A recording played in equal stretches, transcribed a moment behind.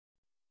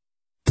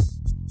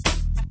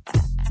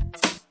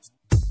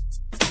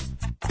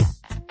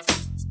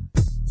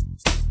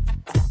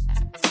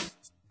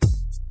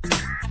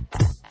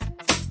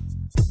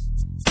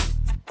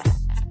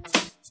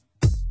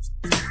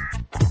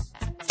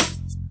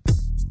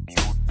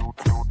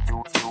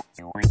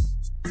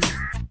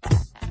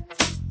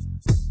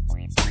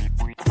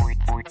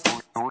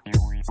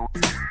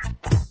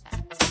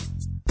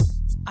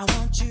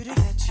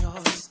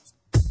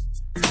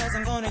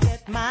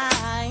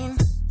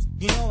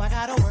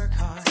gotta work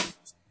hard.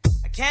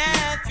 I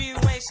can't be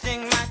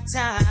wasting my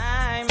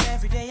time.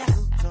 Every day I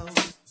go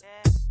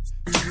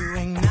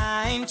doing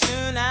 9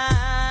 to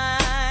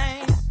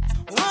 9.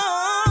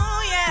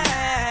 Oh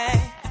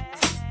yeah.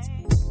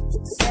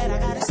 Said I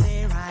gotta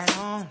stay right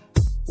on,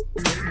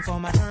 waiting for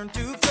my turn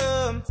to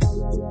come.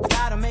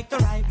 Gotta make the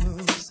right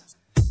moves,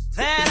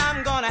 then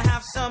I'm gonna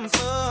have some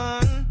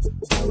fun,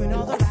 doing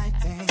all the right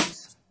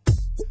things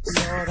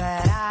so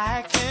that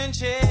I can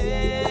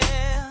chill.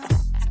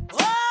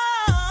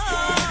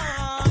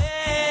 Oh,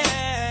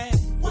 yeah.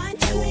 What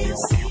do you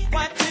see?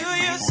 What do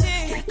you see?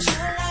 Get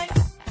your life.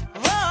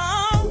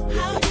 Oh,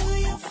 how do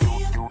you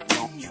feel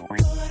when you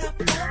put up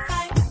the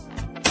fight?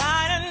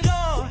 Pride and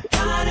joy.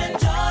 Pride and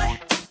joy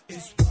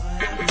is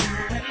what I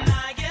feel when I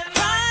get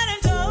pride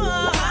and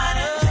joy. Pride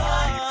and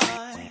joy.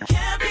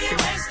 Can't be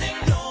wasting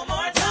no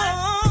more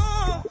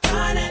time.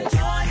 Pride and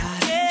joy.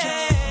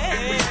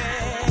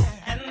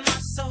 Yeah. And my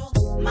soul,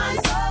 my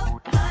soul,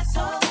 my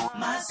soul,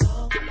 my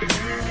soul.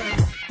 Yeah.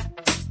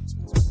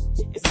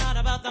 It's not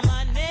about the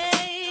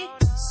money.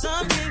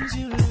 Some things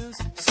you lose,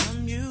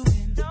 some you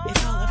win.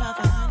 It's all about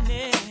the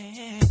money.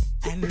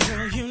 And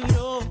girl, you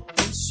know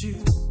it's you.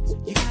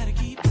 You gotta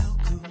keep your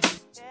cool,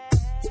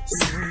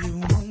 so you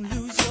won't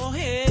lose your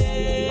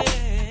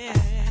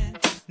head.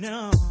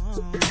 No.